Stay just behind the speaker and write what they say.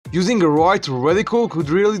Using a right reticle could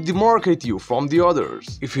really demarcate you from the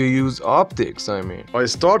others. If you use optics, I mean. I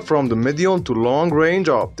start from the medium to long range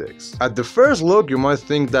optics. At the first look, you might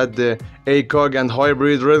think that the ACOG and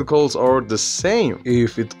hybrid reticles are the same.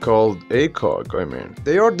 If it's called ACOG, I mean.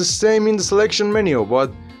 They are the same in the selection menu,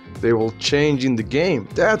 but they will change in the game.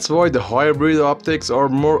 That's why the hybrid optics are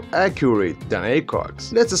more accurate than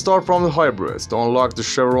ACOGs. Let's start from the hybrids. To unlock the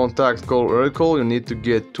Chevron Tactical Reticle, you need to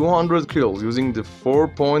get 200 kills using the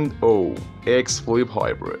 4.0 X flip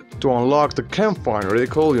hybrid. To unlock the Campfire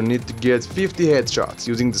Reticle, you need to get 50 headshots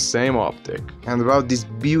using the same optic. And about this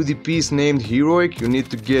beauty piece named Heroic, you need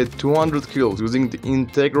to get 200 kills using the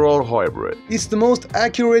Integral Hybrid. It's the most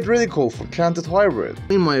accurate reticle for canted hybrid.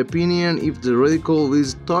 In my opinion, if the reticle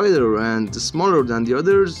is tighter and smaller than the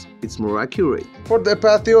others, it's more accurate. For the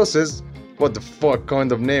Apotheosis, what the fuck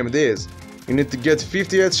kind of name it is, you need to get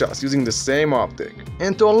 50 headshots using the same optic.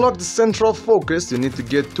 And to unlock the Central Focus, you need to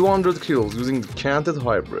get 200 kills using the canted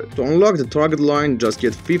hybrid. To unlock the target line, just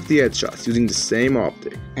get 50 headshots using the same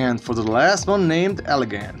optic. And for the last one named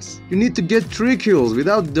Elegance, you need to get 3 kills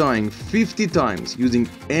without dying 50 times using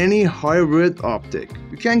any hybrid optic.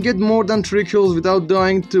 You can get more than 3 kills without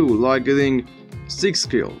dying too, like getting 6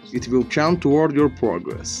 kills. It will count toward your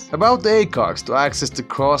progress. About the ACOGs, to access the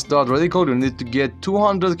cross-dot reticle, you need to get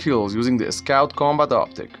 200 kills using the Scout Combat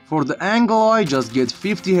Optic. For the Angle Eye, just get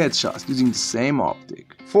 50 headshots using the same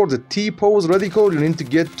optic. For the T-Pose reticle, you need to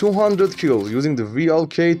get 200 kills using the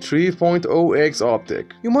VLK 3.0X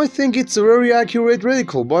optic. You might think it's a very accurate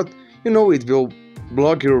reticle, but you know it will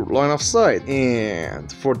block your line of sight. And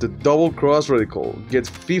for the double cross reticle, get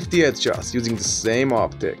 50 headshots using the same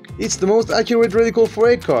optic. It's the most accurate reticle for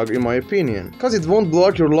ACOG in my opinion, cause it won't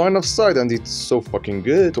block your line of sight and it's so fucking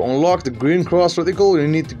good. To unlock the green cross reticle, you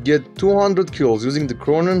need to get 200 kills using the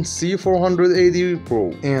Cronon C480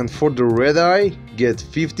 Pro. And for the red eye, get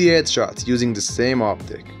 50 headshots using the same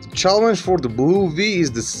optic. Challenge for the blue V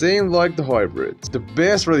is the same like the hybrids. The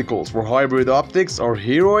best reticles for hybrid optics are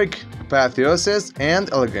Heroic, Apotheosis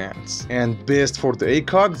and Elegance. And best for the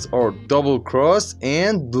ACOGs are Double Cross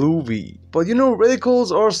and Blue V. But you know,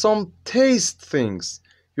 reticles are some taste things.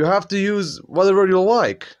 You have to use whatever you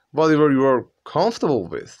like, whatever you are comfortable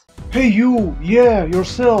with. Hey you, yeah,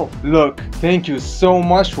 yourself. Look, thank you so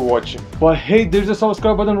much for watching. But hey, there's a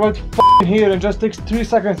subscribe button right here and just takes 3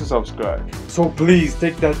 seconds to subscribe. So please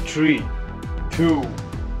take that 3, 2,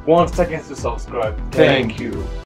 1 seconds to subscribe. Thank you.